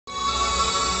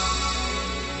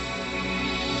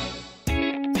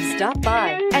Stop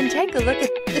by and take a look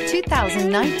at the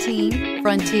 2019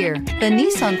 Frontier. The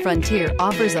Nissan Frontier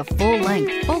offers a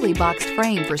full-length, fully boxed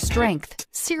frame for strength,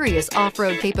 serious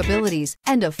off-road capabilities,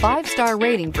 and a 5-star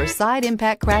rating for side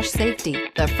impact crash safety.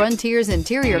 The Frontier's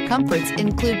interior comforts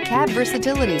include cab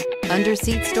versatility,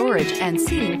 under-seat storage, and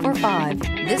seating for 5.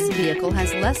 This vehicle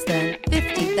has less than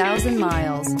 50,000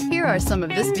 miles. Here are some of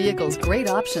this vehicle's great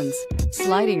options: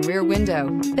 sliding rear window,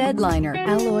 bed liner,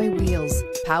 alloy wheels,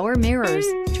 power mirrors,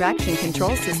 traction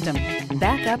control system,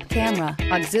 backup camera,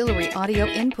 auxiliary audio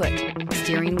input,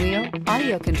 steering wheel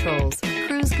audio controls,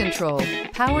 cruise control,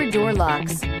 power door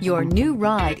locks. Your new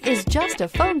ride is just a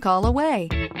phone call away.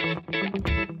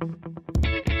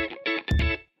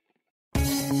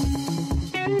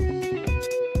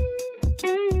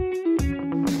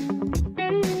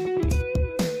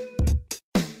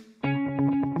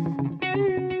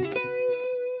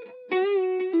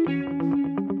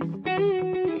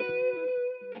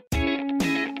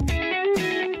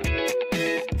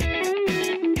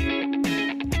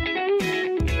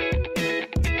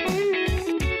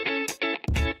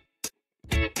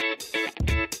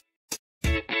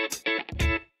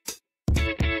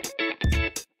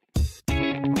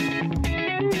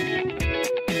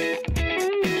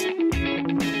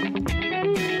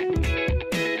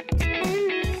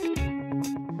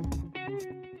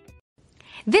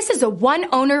 This is a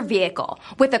one-owner vehicle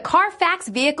with a Carfax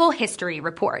Vehicle History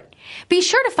Report. Be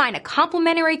sure to find a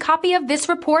complimentary copy of this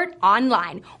report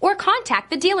online or contact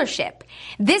the dealership.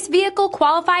 This vehicle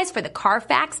qualifies for the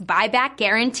Carfax Buyback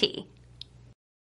Guarantee.